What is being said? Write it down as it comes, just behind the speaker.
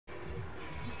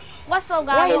What's up,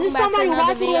 guys? Wait, Welcome back to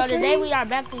another video. Today Today we are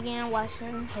back again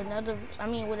watching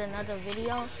with another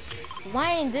video.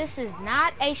 Wayne, this is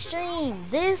not a stream.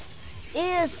 This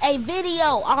is a video,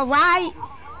 alright?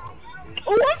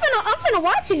 Oh, I'm finna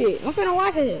watch it. I'm finna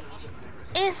watch it.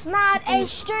 It's not a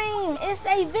stream. It's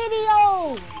a video.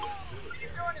 What are you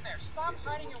doing in there? Stop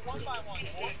hiding your 1x1, boy.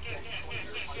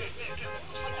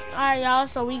 Alright, y'all.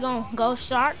 So we gonna go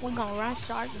shark. We gonna run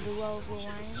shark duos with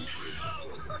Wayne.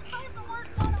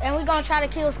 And we gonna try to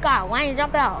kill Scott. Wayne,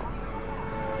 jump out.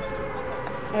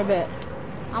 I bet.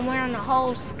 I'm wearing the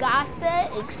whole Scott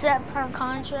set except her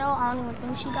contrail. I don't even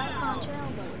think she got a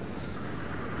contrail,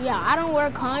 but yeah, I don't wear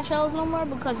contrails no more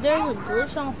because there's a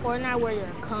glitch on Fortnite where you're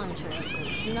a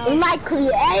contrail. You know? Like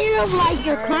creative, like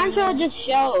your contrail just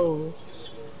shows.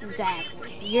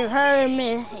 Exactly. You heard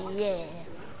me? Yeah.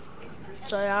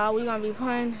 So y'all, we gonna be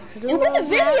playing. And where the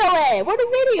video at? Where the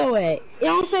video at? It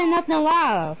don't say nothing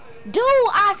live. Dude,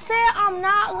 I said I'm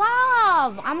not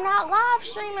live. I'm not live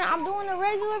streaming. I'm doing a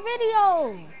regular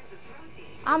video.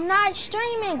 I'm not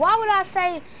streaming. Why would I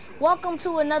say welcome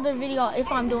to another video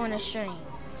if I'm doing a stream?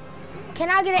 Can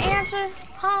I get an answer?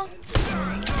 Huh?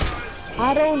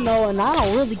 I don't know, and I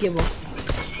don't really give a.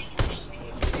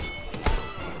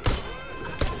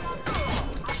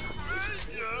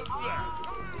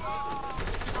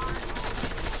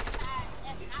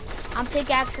 I'm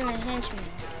pickaxing a henchman.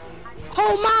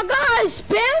 Oh my God,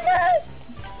 spammer!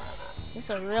 It's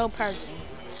a real person.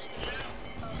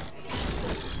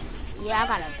 Yeah, I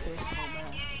got a pistol,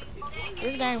 bro.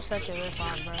 This game's such a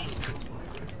rip-off, bro.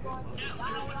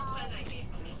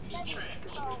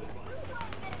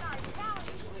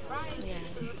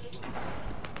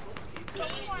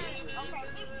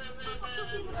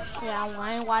 Yeah,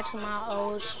 I ain't watching my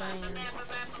old stream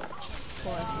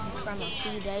from a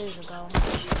few days ago.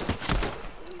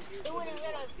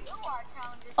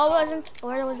 Oh, wasn't?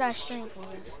 Where was that stream for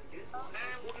this?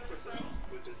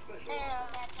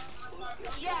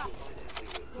 Yeah.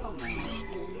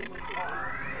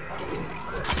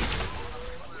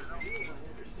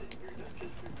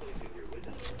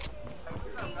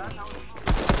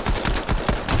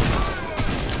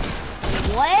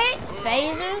 What?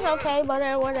 Phasers? Okay, but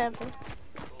whatever.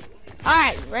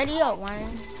 Alright, ready up, Wayne.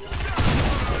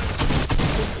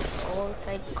 Sword,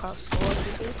 fake cross sword.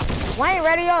 Wayne,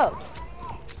 ready up.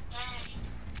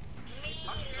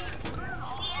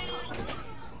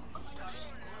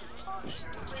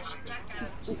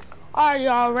 Alright,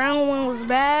 y'all, round one was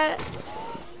bad.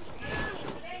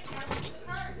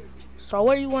 So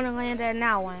where you want to land at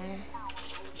now, Wayne?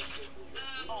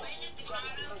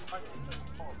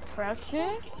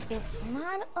 Preston, it's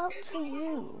not up to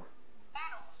you.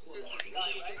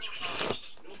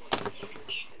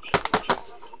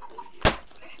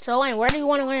 So Wayne, where do you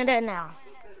want to land at now?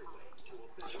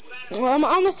 Well, I'm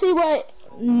gonna see what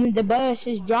the bus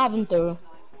is driving through.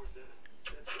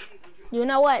 You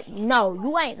know what? No,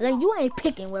 you ain't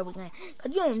picking where we land,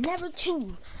 cause you don't never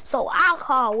choose. So I'll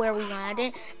call where we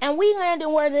landed, and we landed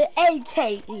where the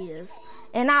AK is,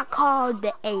 and I called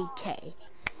the AK.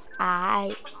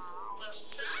 Alright.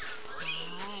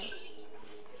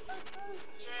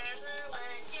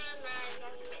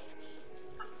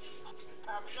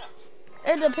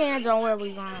 It depends on where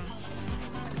we going.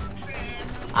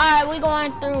 Alright, we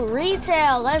going through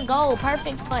retail. Let's go.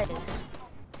 Perfect place.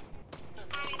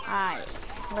 Alright,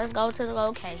 let's go to the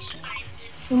location.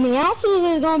 I mean, I see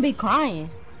he's gonna be crying.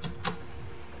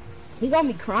 He's gonna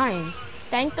be crying.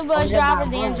 Thank the bus driver,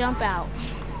 then jump out.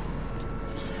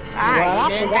 Alright,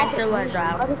 then thank the bus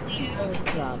driver.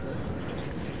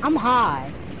 I'm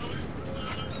high.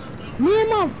 Me and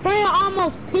my friend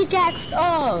almost pickaxed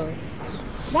up.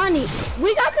 Ronnie,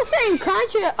 we got the same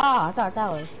contract. Oh, I thought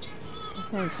that was the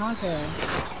same contract.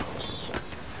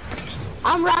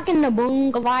 I'm rocking the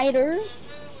boom glider.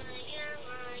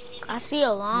 I see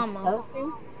a llama.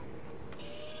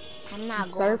 I'm not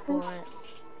going for it.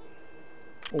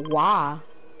 Why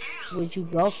would you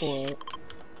go for it?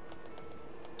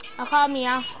 I called me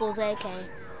out school's AK. I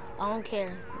don't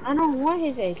care. I don't want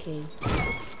his AK.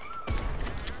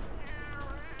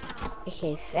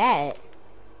 AK fat.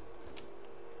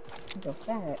 Go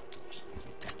fat.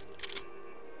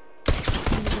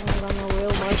 You don't got no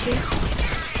real motion.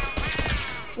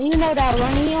 You know that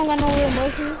running, he don't got no real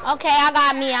motion. Okay, I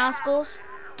got me out schools.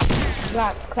 You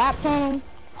got claps on him.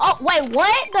 Oh wait,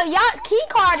 what? The yacht key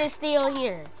card is still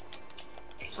here.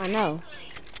 I know.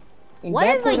 And What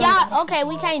is the yacht? Okay,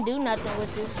 we can't do nothing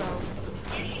with this though.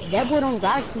 That boy don't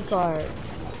got a key card.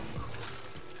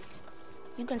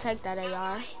 You can take that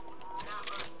AR.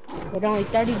 With only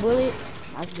 30 bullets,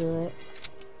 that's good.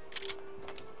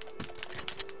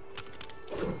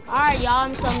 Alright,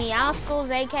 y'all. So Meowscles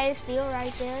AK still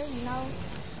right there, you know.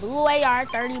 Blue AR,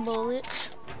 30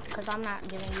 bullets. Cause I'm not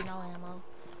giving you no ammo.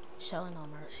 Showing no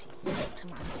mercy to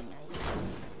my teammates.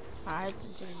 Alright.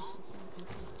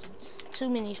 2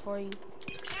 minis for you.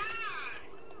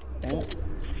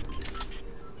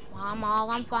 While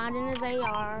I'm finding is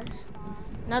ARs.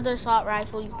 Another assault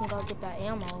rifle, you can go get that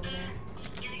ammo over there.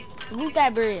 Loot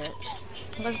that bridge.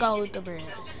 Let's go loot the bridge.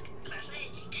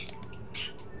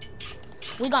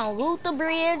 We gonna loot the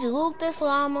bridge, loot this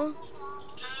llama.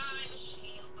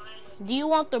 Do you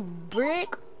want the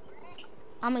brick?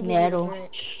 I'm gonna give you the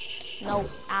brick. No,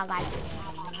 I like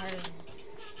it.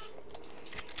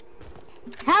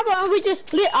 How about we just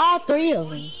split all 3 of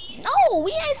them? No,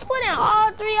 we ain't splitting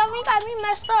all 3 of them. You got me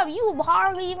messed up. You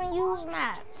hardly even use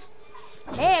mats.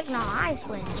 Heck no, I ain't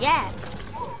splitting jack.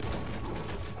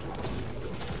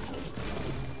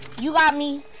 You got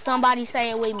me. Somebody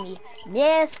say it with me.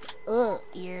 Mess up.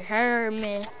 You heard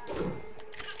me.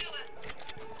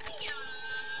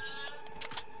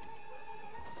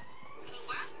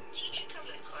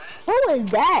 Who is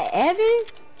that, Evan?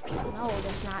 No,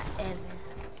 that's not Evan.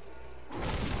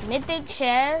 Mythic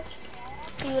chest.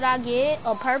 See what I get?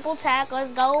 A purple tack.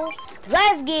 Let's go.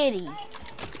 Let's get it.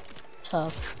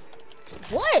 Tough.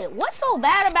 What? What's so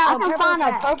bad about a purple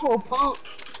tack?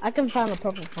 I can find a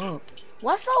purple pump.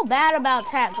 What's so bad about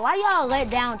tax? Why y'all let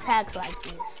down tax like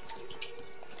this?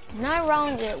 Nothing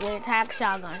wrong with tax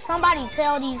shotguns. Somebody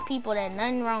tell these people that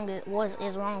nothing wrong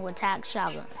is wrong with tax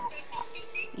shotguns.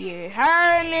 You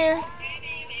heard me?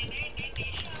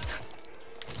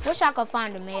 Wish I could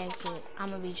find a med kit.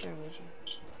 I'm gonna be true with you.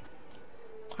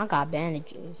 I got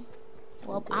bandages.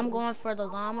 Well, I'm going for the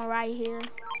llama right here.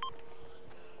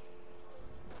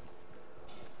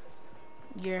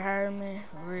 You heard me?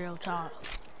 Real talk.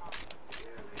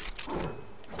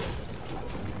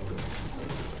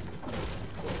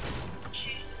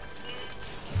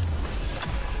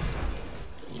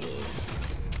 Yeah.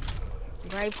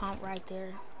 Gray pump right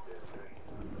there.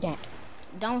 Yeah.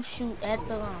 Don't shoot at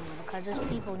the llama because there's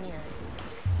people near it.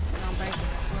 And I'm breaking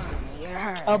this llama. You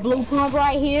heard. A blue pump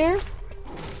right here.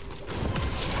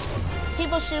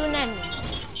 People shooting at me.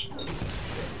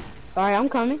 Alright, I'm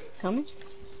coming.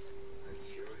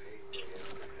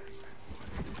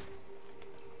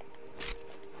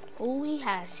 Oh, he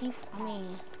has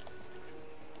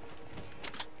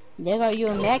There go you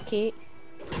a med kit.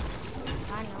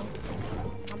 I know.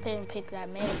 I'm gonna pick that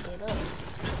med kit up.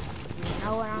 You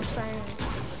know what I'm saying?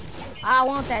 I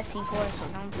want that C4, so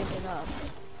don't pick it up.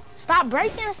 Stop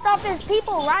breaking stuff. There's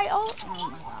people right oh my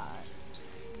god.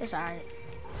 It's alright.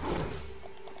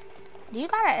 Do you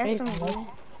got an SMG?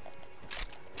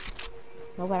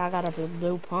 No, but I got a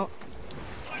blue pump.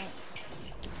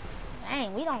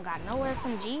 Dang, we don't got no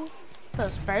SMG to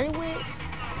spray with.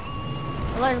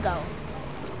 Let's go.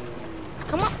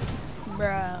 Come on,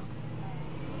 bruh.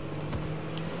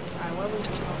 Alright, where we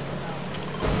supposed to go?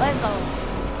 Let's go.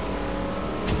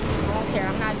 I don't care.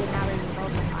 I'm not getting out of here. Go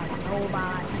fight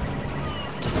nobody.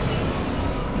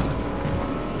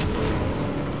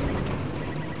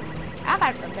 I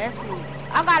got the best loot.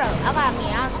 I got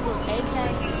Meowscles AK.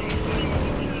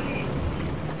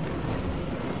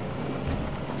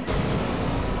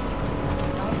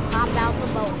 Hop out the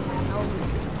boat, man. No loot.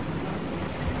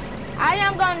 I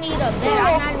am gonna need a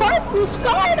bed. What's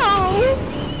going on?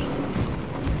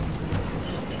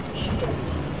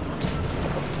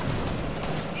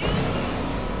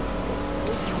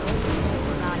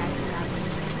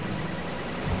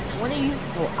 What are you?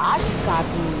 Oh, I just got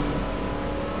these.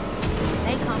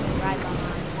 They come right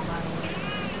behind us, by the way.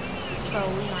 So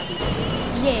we might be.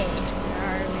 Yeah.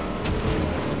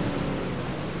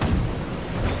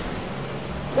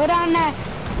 Go down there.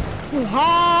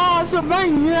 Oh,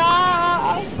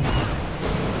 Savannah.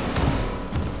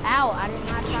 Ow, I did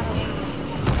not try to win.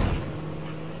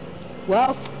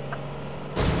 Well,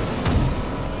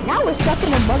 now we're stuck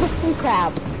in a motherfucking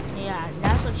crab. Yeah,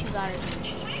 that's what you gotta do.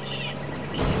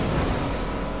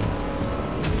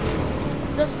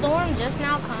 The storm just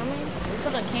now coming. We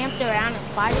could have camped around and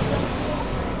fight them.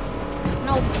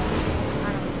 No point. I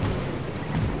don't know.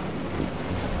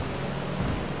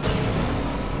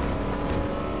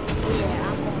 Yeah,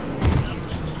 I'm going.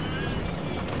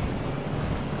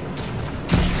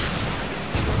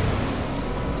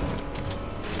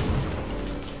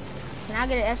 Can I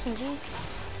get an SMG?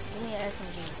 Give me an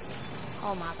SMG.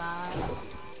 Oh my god.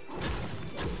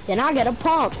 Then I get a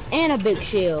pump and a big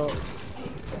shield.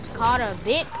 It's called a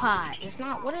big pot. It's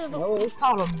not, what is the? No, it's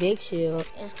called a big shield.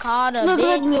 It's called a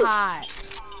big pot.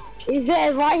 It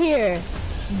says right here.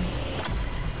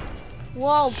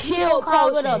 Whoa, Shield people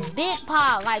call potion. it a big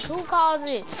pot. Like, who calls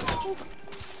it?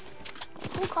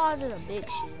 Who calls it a big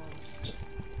shield?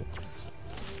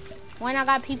 When I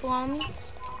got people on me.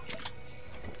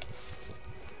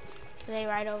 They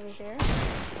right over here.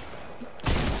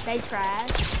 They trash.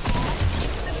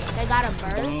 They got a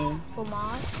bird for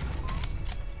Moss.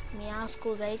 Meow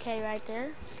School's AK right there.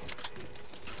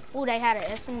 Ooh, they had an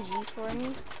SMG for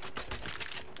me.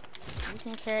 You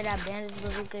can carry that bandage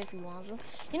bazooka if you want to.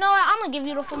 You know what? I'm gonna give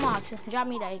you the FAMAS. Drop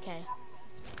me the AK.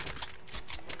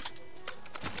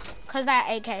 Cause that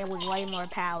AK was way more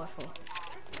powerful.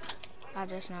 I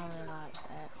just now realized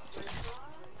that.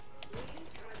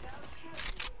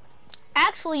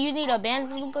 Actually, you need a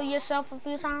bandage bazooka yourself a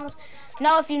few times.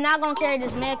 No, if you're not gonna carry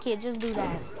this med kit, just do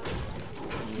that.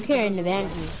 I'm carrying the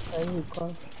bandages.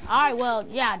 Alright, well,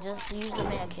 yeah, just use the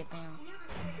med kit now.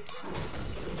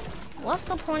 What's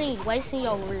the point of wasting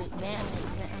your your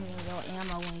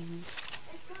ammo when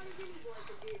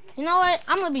you know what?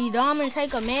 I'm gonna be dumb and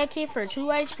take a med kit for 2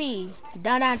 HP.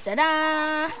 Da da da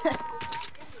da.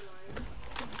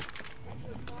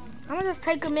 I'm gonna just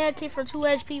take a med kit for 2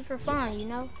 HP for fun, you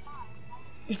know?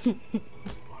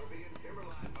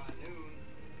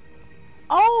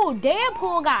 Oh,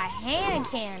 Deadpool got hand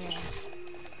cannon.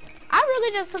 I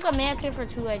really just took a med kit for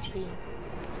 2 HP.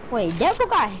 Wait, Deadpool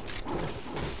got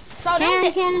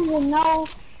hand cannon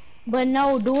with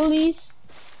no dualies?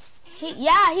 He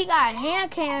got hand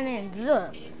cannons.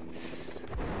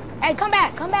 Hey, come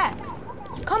back, come back.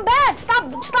 Come back,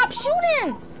 stop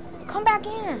shooting. Come back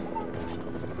in.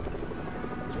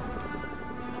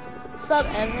 What's up,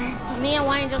 Evan? Me and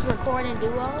Wayne just recording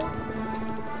duo.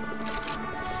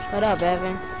 What up,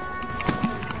 Evan?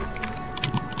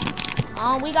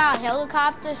 We got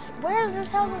helicopters. Where is this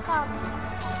helicopter?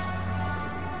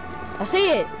 I see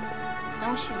it.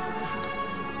 Don't shoot.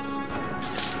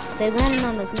 They landing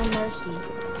on us, no mercy.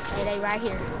 Hey, they right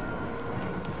here.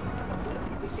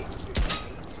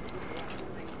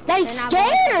 They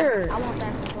scared. I want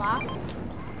that supply.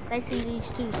 They see these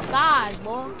 2 skies,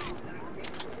 boy.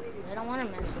 They don't want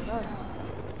to mess with us.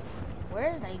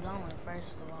 Where is they going, first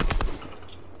of all?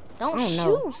 Don't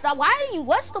shoot. Stop. Why are you?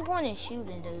 What's the point of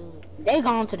shooting, dude? They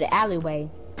going to the alleyway.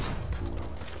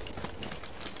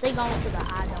 They going to the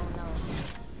I don't know.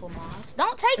 For Mars.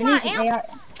 Don't take my ammo.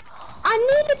 I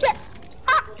need to get.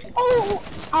 Oh,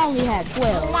 I only had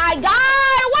 12. Oh my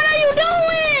God! What are you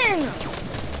doing?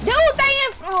 Dude, they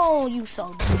in. Oh, you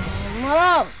so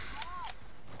dumb.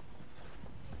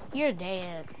 You're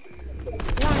dead. You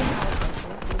don't even know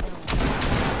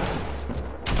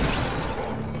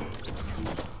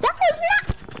what that was not.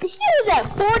 He was at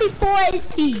 44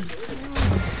 HP.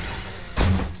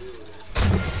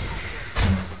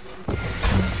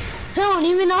 He don't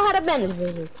even know how to bend his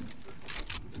vision.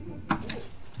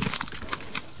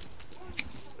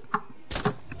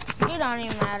 It don't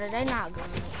even matter. They not good.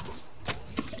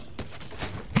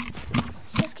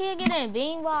 This kid getting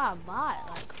beamed by a bot.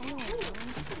 Like, come on, man.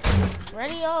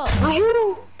 Ready up. I hear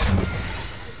him.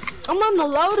 I'm on the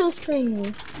loading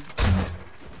screen.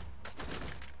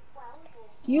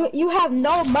 You have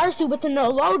no mercy within the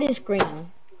loading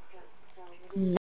screen.